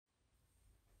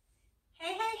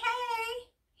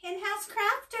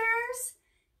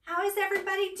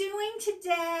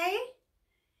today.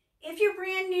 If you're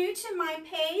brand new to my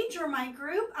page or my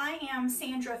group, I am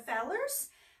Sandra Fellers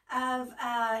of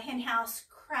Hen House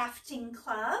Crafting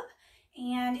Club.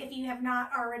 And if you have not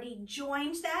already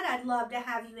joined that, I'd love to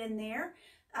have you in there.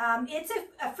 It's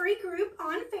a free group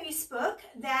on Facebook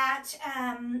that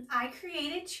I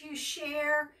created to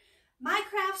share my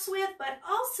crafts with, but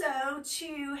also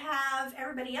to have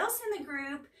everybody else in the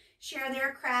group share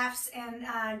their crafts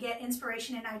and get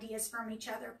inspiration and ideas from each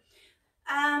other.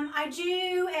 I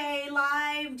do a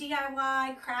live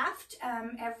DIY craft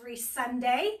every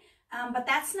Sunday, but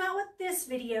that's not what this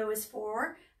video is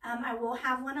for. I will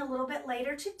have one a little bit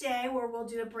later today where we'll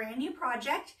do a brand new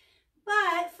project.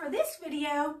 But for this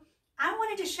video, I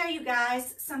wanted to show you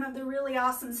guys some of the really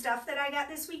awesome stuff that I got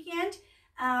this weekend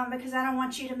because I don't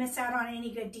want you to miss out on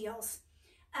any good deals.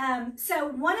 So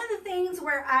one of the things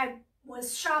where I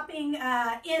was shopping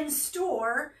in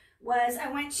store was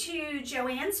I went to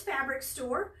JoAnn's Fabric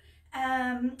store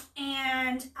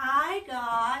and I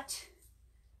got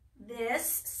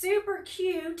this super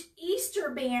cute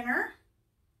Easter banner,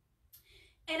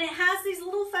 and it has these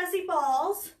little fuzzy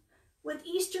balls with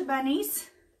Easter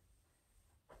bunnies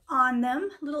on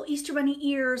them, little Easter bunny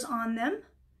ears on them,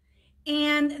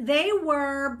 and they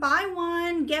were buy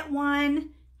one get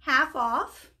one half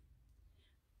off,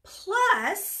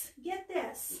 plus get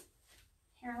this.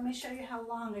 Here, let me show you how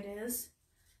long it is.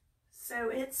 So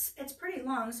it's pretty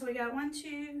long. So we got 1,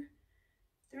 2,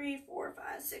 3, 4,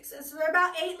 5, 6. So there are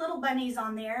about 8 little bunnies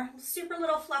on there. Super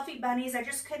little fluffy bunnies. I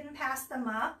just couldn't pass them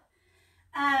up.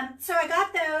 So I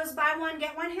got those, buy one,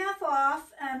 get one half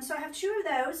off. So I have 2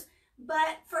 of those.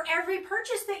 But for every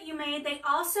purchase that you made, they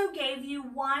also gave you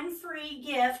 1 free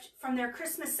gift from their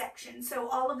Christmas section. So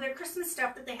all of their Christmas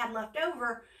stuff that they had left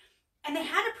over. And they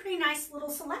had a pretty nice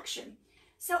little selection.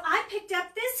 So I picked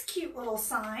up this cute little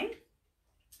sign,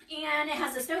 and it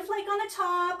has a snowflake on the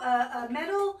top, a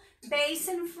metal base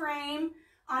and frame.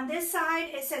 On this side,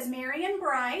 it says Merry and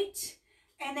Bright,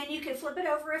 and then you can flip it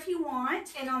over if you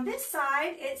want. And on this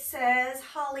side, it says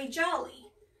Holly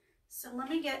Jolly. So let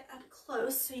me get up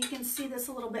close so you can see this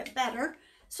a little bit better.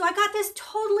 So I got this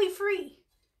totally free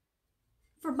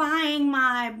for buying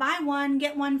my buy one,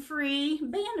 get one free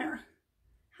banner.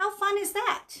 How fun is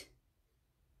that?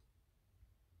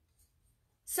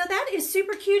 So that is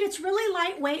super cute. It's really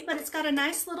lightweight, but it's got a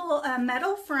nice little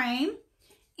metal frame.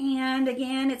 And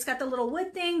again, it's got the little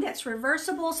wood thing that's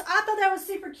reversible. So I thought that was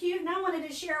super cute, and I wanted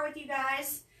to share it with you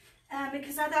guys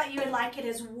because I thought you would like it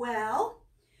as well.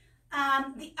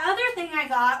 The other thing I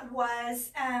got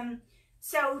was,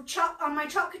 so on my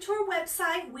Chalk Couture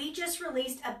website, we just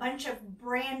released a bunch of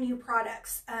brand new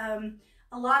products.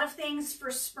 A lot of things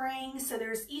for spring. So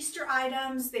there's Easter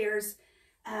items, there's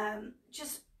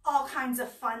just all kinds of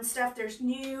fun stuff. There's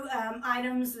new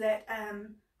items that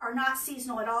are not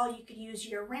seasonal at all. You could use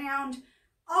year round,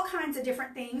 all kinds of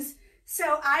different things.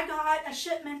 So I got a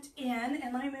shipment in,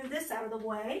 and let me move this out of the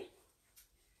way.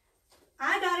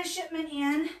 I got a shipment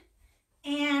in,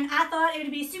 and I thought it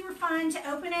would be super fun to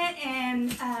open it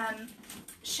and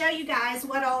show you guys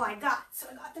what all I got. So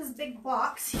I got this big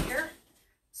box here,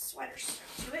 sweater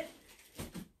stuck to it,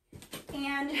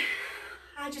 and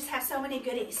I just have so many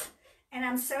goodies. And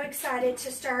I'm so excited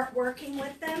to start working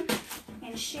with them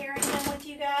and sharing them with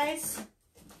you guys.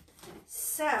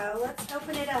 So let's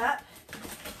open it up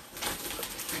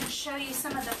and show you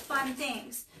some of the fun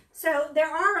things. So there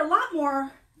are a lot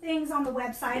more things on the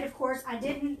website. Of course, I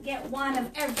didn't get one of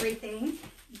everything,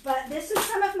 but this is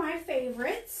some of my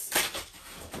favorites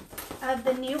of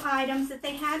the new items that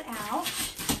they had out.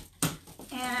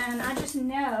 And I just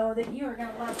know that you are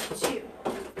going to love it too.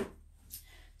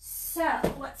 So,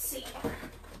 let's see.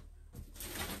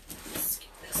 Let's get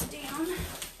this down.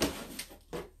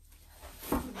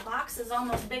 The box is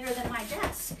almost bigger than my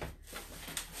desk.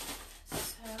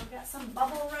 So, we've got some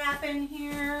bubble wrap in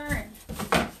here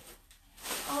and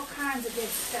all kinds of good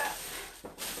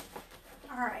stuff.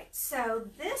 Alright, so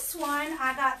this one,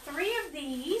 I got 3 of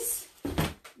these.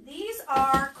 These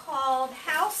are called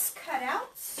house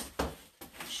cutouts.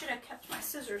 I should have kept my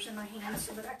scissors in my hand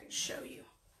so that I could show you.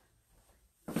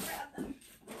 Grab them.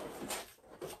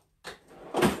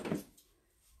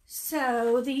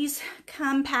 So these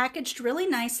come packaged really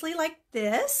nicely like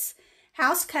this.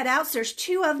 House cutouts. There's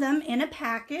 2 of them in a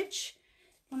package.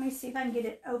 Let me see if I can get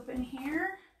it open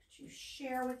here to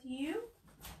share with you.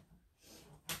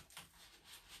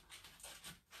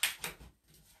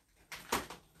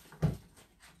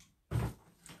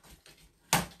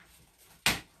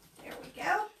 There we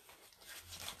go.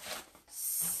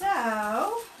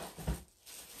 So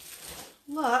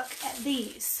look at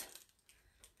these.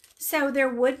 So they're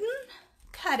wooden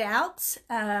cutouts,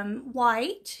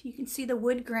 white. You can see the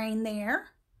wood grain there.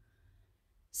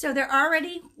 So they're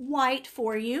already white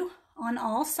for you on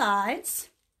all sides.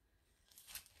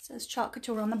 It says Chalk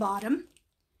Couture on the bottom.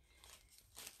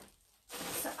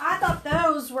 So I thought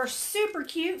those were super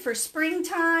cute for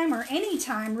springtime or any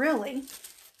time really.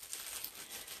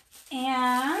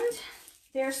 And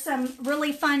there's some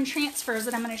really fun transfers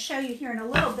that I'm going to show you here in a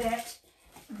little bit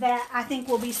that I think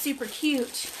will be super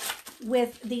cute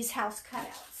with these house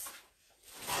cutouts.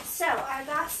 So I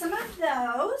got some of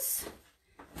those.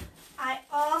 I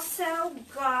also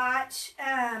got,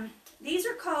 these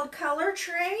are called color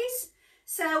trays.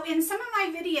 So in some of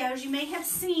my videos, you may have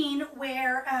seen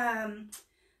where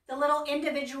the little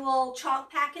individual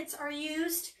chalk packets are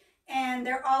used, and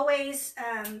they're always,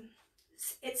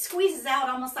 it squeezes out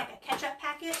almost like a ketchup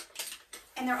packet,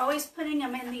 and they're always putting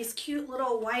them in these cute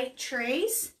little white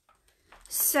trays.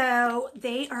 So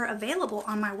they are available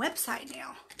on my website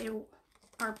now. They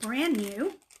are brand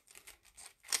new.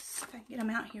 Let's see if I can get them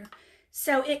out here.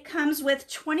 So it comes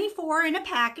with 24 in a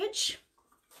package,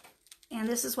 and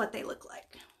this is what they look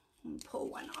like. Let me pull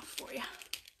one off for you.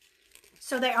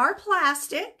 So they are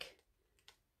plastic,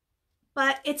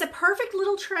 but it's a perfect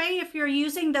little tray if you're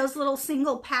using those little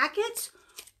single packets,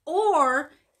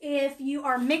 or if you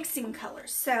are mixing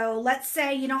colors. So let's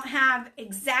say you don't have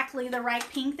exactly the right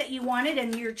pink that you wanted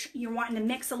and you're wanting to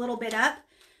mix a little bit up.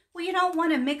 Well, you don't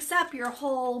want to mix up your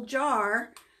whole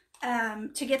jar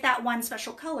to get that one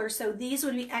special color. So these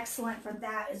would be excellent for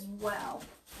that as well.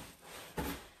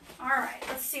 All right,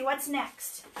 let's see what's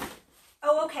next.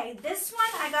 Oh, okay, this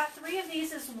one, I got 3 of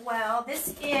these as well.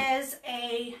 This is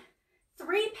a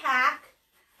 3-pack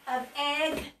of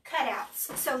egg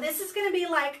cutouts. So this is going to be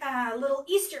like little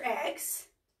Easter eggs.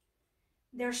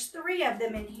 There's 3 of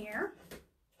them in here.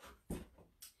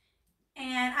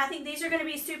 And I think these are going to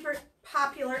be super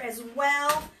popular as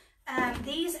well.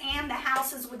 These and the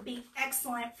houses would be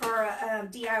excellent for a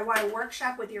DIY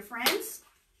workshop with your friends.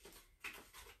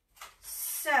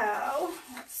 So,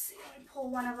 let's see, let me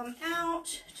pull one of them out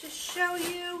to show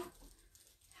you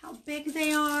how big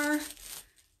they are.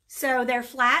 So they're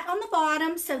flat on the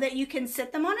bottom so that you can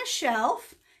sit them on a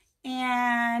shelf,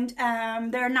 and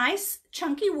they're nice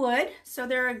chunky wood, so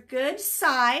they're a good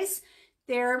size.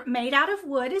 They're made out of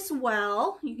wood as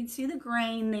well. You can see the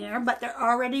grain there, but they're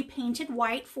already painted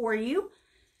white for you.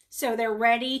 So they're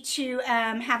ready to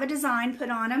have a design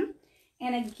put on them.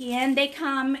 And again, they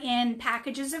come in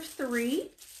packages of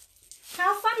 3.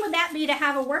 How fun would that be to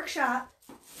have a workshop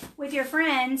with your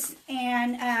friends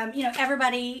and, you know,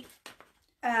 everybody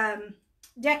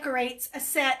decorates a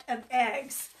set of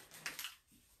eggs.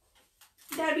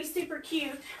 That'd be super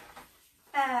cute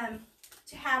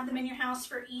to have them in your house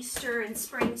for Easter and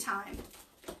springtime.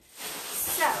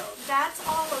 So that's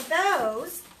all of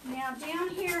those. Now down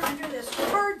here under this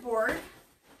cardboard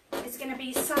is going to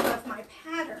be some of my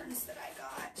patterns that I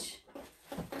got.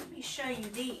 Let me show you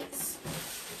these.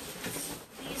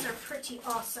 These are pretty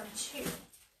awesome too.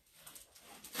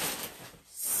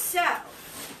 So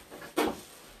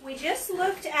we just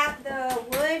looked at the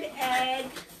wood egg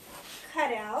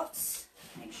cutouts.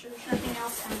 Make sure there's nothing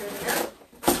else under there.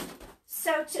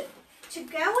 So to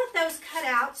go with those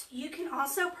cutouts, you can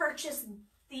also purchase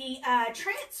the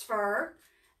transfer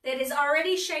that is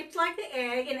already shaped like the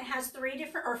egg, and it has 4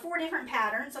 different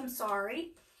patterns, I'm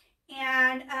sorry.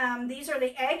 And these are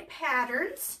the egg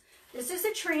patterns. This is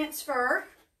a transfer.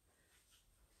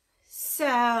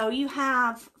 So you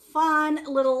have fun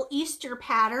little Easter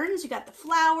patterns. You got the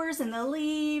flowers and the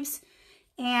leaves.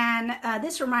 And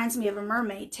this reminds me of a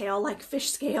mermaid tail, like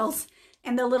fish scales.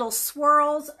 And the little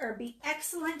swirls are be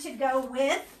excellent to go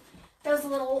with those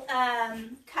little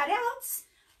cutouts.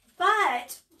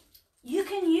 But you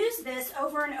can use this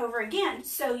over and over again.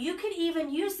 So you could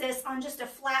even use this on just a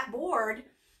flat board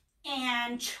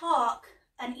and chalk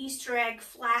an Easter egg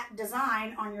flat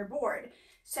design on your board.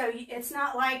 So it's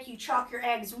not like you chalk your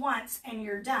eggs once and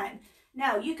you're done.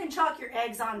 No, you can chalk your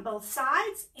eggs on both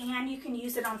sides, and you can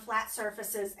use it on flat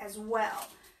surfaces as well.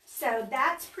 So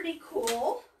that's pretty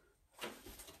cool.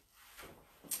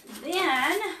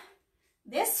 Then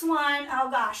this one, oh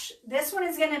gosh, this one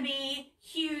is going to be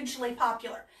hugely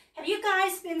popular. Have you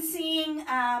guys been seeing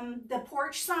the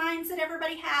porch signs that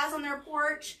everybody has on their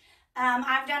porch?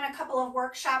 I've done a couple of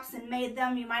workshops and made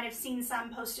them. You might have seen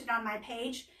some posted on my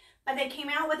page. But they came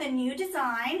out with a new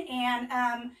design,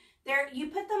 and you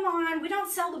put them on. We don't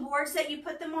sell the boards that you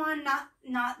put them on,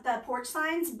 not the porch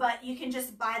signs, but you can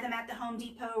just buy them at the Home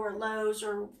Depot or Lowe's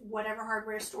or whatever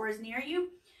hardware store is near you.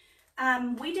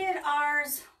 We did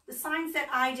ours, the signs that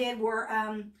I did were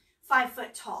 5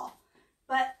 foot tall.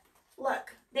 But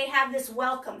look, they have this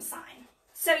welcome sign.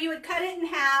 So you would cut it in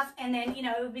half, and then, you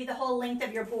know, it would be the whole length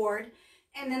of your board.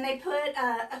 And then they put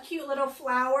a cute little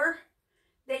flower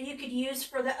that you could use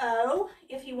for the O.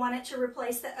 If you wanted to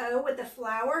replace the O with the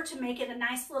flower to make it a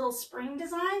nice little spring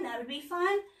design, that would be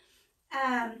fun.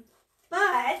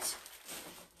 But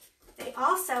they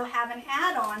also have an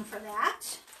add-on for that.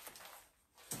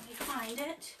 Let me find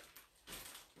it.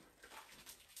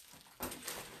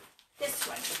 This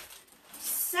one.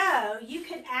 So you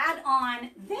could add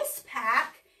on this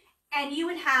pack, and you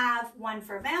would have one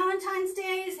for Valentine's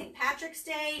Day, St. Patrick's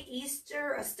Day,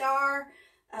 Easter, a star,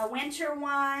 a winter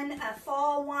one, a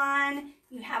fall one.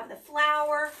 You have the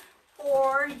flower,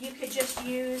 or you could just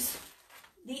use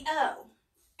the O,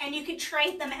 and you could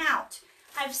trade them out.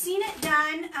 I've seen it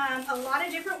done a lot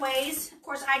of different ways. Of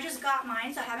course, I just got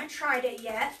mine, so I haven't tried it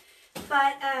yet.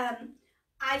 But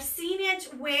I've seen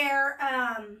it where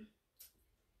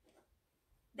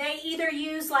they either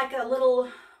use like a little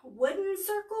wooden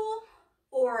circle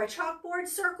or a chalkboard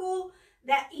circle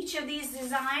that each of these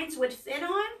designs would fit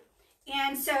on.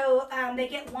 And so they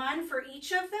get one for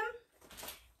each of them.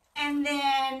 And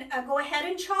then go ahead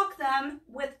and chalk them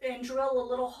and drill a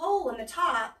little hole in the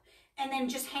top, and then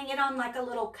just hang it on like a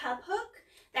little cup hook.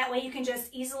 That way you can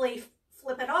just easily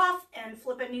flip it off and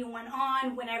flip a new one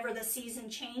on whenever the season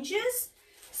changes.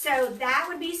 So that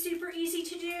would be super easy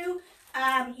to do.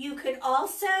 You could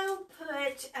also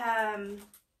put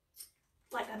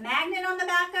like a magnet on the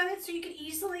back of it so you could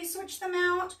easily switch them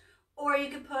out. Or you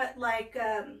could put like,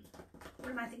 what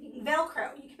am I thinking?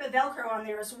 Velcro. You could put Velcro on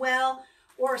there as well.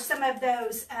 Or some of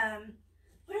those,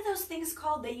 what are those things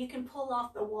called that you can pull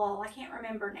off the wall? I can't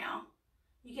remember now.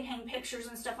 You can hang pictures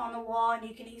and stuff on the wall, and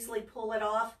you can easily pull it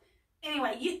off.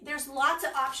 Anyway, there's lots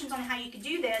of options on how you could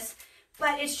do this,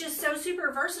 but it's just so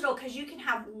super versatile because you can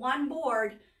have one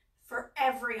board for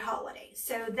every holiday.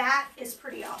 So that is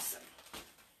pretty awesome.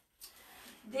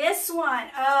 This one,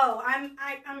 oh,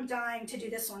 I'm dying to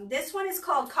do this one. This one is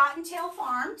called Cottontail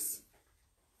Farms.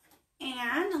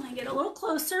 And let me get a little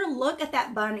closer. Look at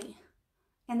that bunny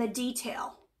and the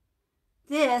detail.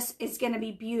 This is going to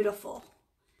be beautiful.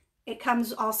 It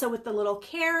comes also with the little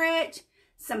carrot,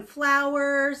 some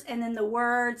flowers, and then the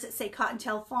words that say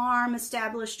Cottontail Farm,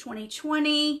 established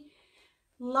 2020.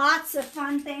 Lots of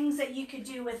fun things that you could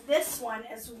do with this one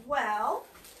as well.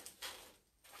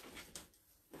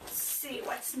 Let's see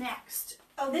what's next.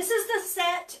 Oh, this is the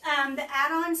set, the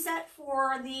add-on set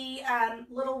for the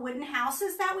little wooden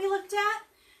houses that we looked at.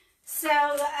 So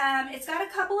it's got a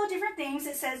couple of different things.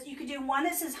 It says you could do one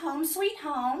that says Home Sweet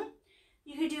Home.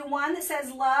 You could do one that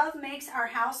says Love Makes Our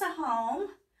House a Home.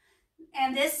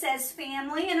 And this says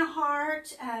Family and a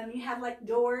heart. You have like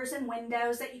doors and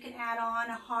windows that you can add on,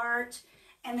 a heart,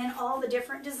 and then all the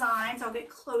different designs. I'll get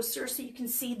closer so you can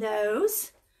see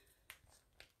those.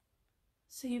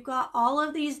 So you've got all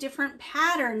of these different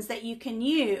patterns that you can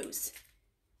use.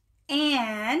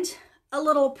 And a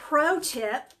little pro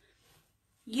tip,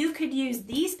 you could use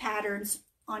these patterns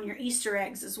on your Easter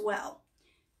eggs as well.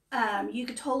 You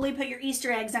could totally put your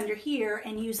Easter eggs under here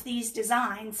and use these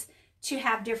designs to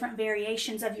have different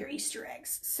variations of your Easter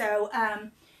eggs. So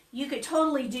you could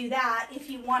totally do that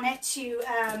if you wanted to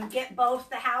get both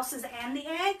the houses and the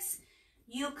eggs.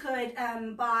 You could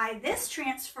buy this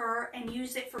transfer and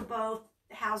use it for both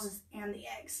the houses and the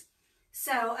eggs.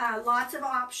 So lots of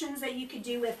options that you could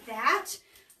do with that.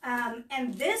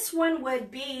 And this one would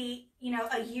be, you know,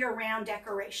 a year-round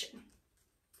decoration.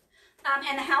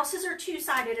 And the houses are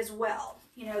two-sided as well.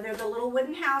 You know, they're the little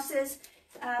wooden houses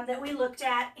that we looked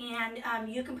at, and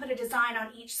you can put a design on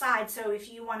each side. So if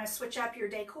you want to switch up your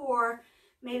decor,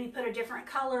 maybe put a different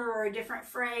color or a different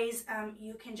phrase,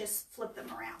 you can just flip them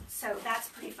around. So that's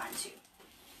pretty fun too.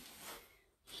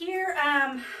 Here,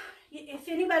 if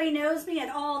anybody knows me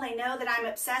at all, they know that I'm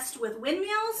obsessed with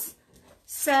windmills.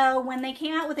 So when they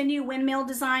came out with a new windmill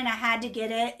design, I had to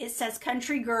get it. It says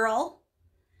Country Girl.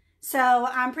 So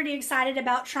I'm pretty excited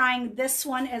about trying this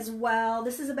one as well.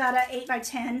 This is about an 8 by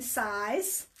 10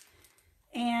 size.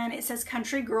 And it says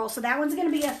Country Girl. So that one's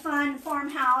going to be a fun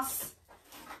farmhouse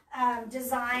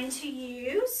design to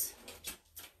use.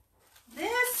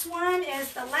 This one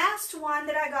is the last one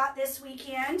that I got this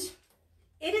weekend.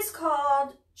 It is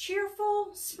called Cheerful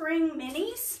Spring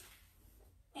Minis.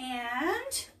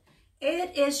 And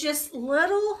it is just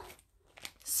little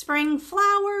spring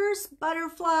flowers,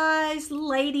 butterflies,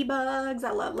 ladybugs.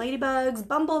 I love ladybugs,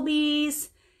 bumblebees,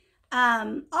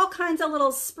 all kinds of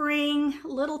little spring,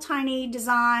 little tiny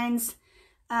designs.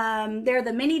 They're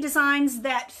the mini designs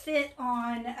that fit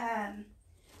on,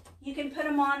 you can put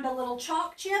them on the little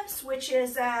chalk chips, which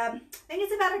is, I think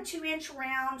it's about a 2-inch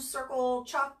round circle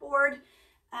chalkboard.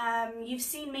 You've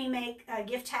seen me make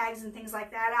gift tags and things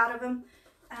like that out of them.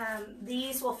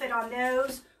 These will fit on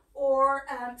those, or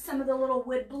some of the little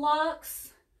wood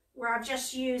blocks where I've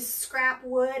just used scrap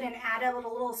wood and added a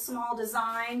little small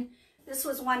design. This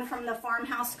was one from the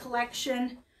farmhouse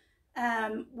collection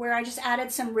where I just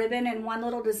added some ribbon and one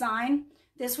little design.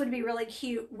 This would be really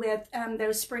cute with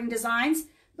those spring designs,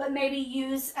 but maybe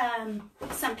use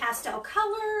some pastel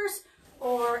colors,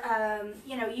 or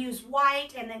you know, use white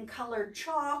and then colored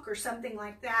chalk or something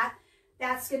like that.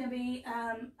 That's going to be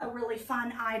a really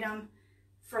fun item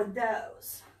for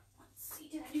those. Let's see,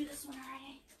 did I do this one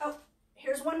already? Oh,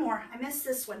 here's one more. I missed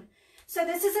this one. So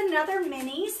this is another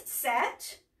minis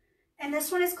set, and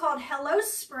this one is called Hello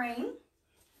Spring.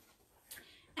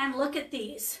 And look at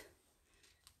these.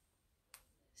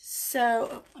 So,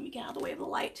 oh, let me get out of the way of the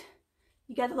light.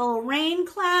 You got the little rain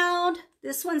cloud.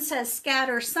 This one says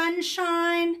scatter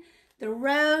sunshine, the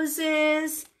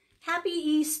roses, happy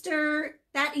Easter.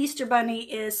 That Easter bunny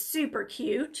is super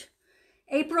cute.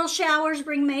 April showers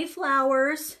bring May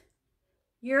flowers.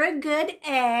 You're a good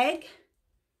egg.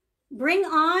 Bring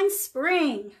on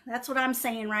spring. That's what I'm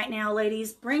saying right now,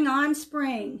 ladies. Bring on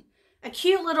spring. A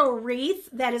cute little wreath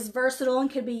that is versatile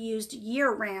and could be used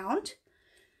year-round.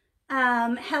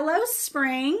 Hello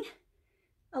Spring.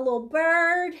 A little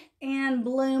bird, and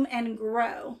bloom and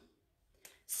grow.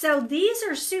 So these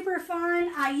are super fun.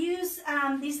 I use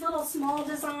these little small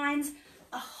designs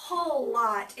a whole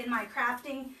lot in my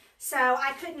crafting, so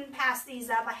I couldn't pass these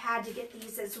up. I had to get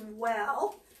these as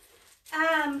well.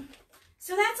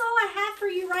 So that's all I have for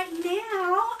you right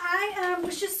now. I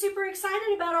was just super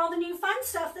excited about all the new fun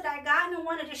stuff that I got, and I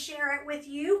wanted to share it with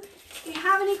you. If you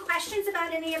have any questions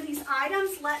about any of these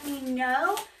items, let me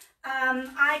know.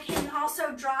 I can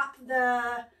also drop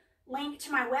the link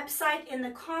to my website in the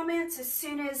comments as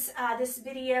soon as this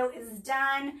video is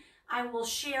done. I will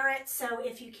share it, so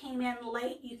if you came in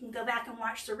late, you can go back and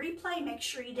watch the replay. Make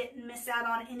sure you didn't miss out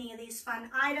on any of these fun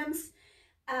items.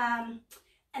 And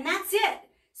that's it.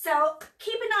 So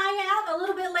keep an eye out. A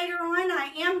little bit later on,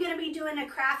 I am going to be doing a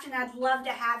craft, and I'd love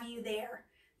to have you there.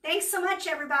 Thanks so much,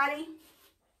 everybody.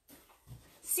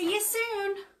 See you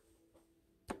soon.